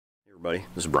Everybody,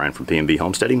 this is Brian from PNB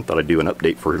Homesteading. Thought I'd do an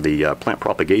update for the plant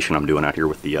propagation I'm doing out here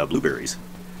with the blueberries.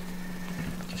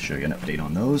 Just show you an update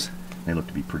on those. They look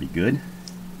to be pretty good.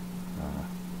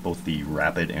 Both the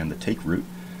rapid and the take root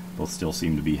both still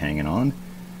seem to be hanging on.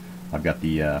 I've got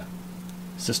the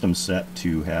system set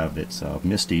to have its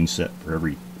misting set for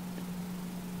every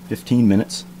 15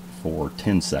 minutes for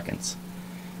 10 seconds.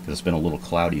 Because it's been a little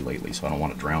cloudy lately, so I don't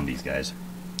want to drown these guys.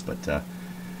 But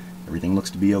everything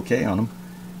looks to be okay on them.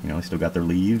 You know, they still got their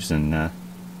leaves, and I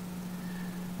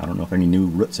don't know if any new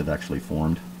roots have actually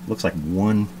formed. Looks like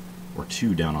one or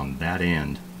two down on that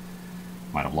end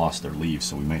might have lost their leaves,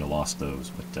 so we may have lost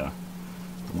those. But the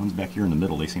ones back here in the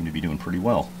middle, they seem to be doing pretty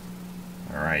well.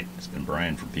 Alright, it's been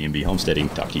Brian from PNB Homesteading.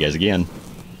 Talk to you guys again.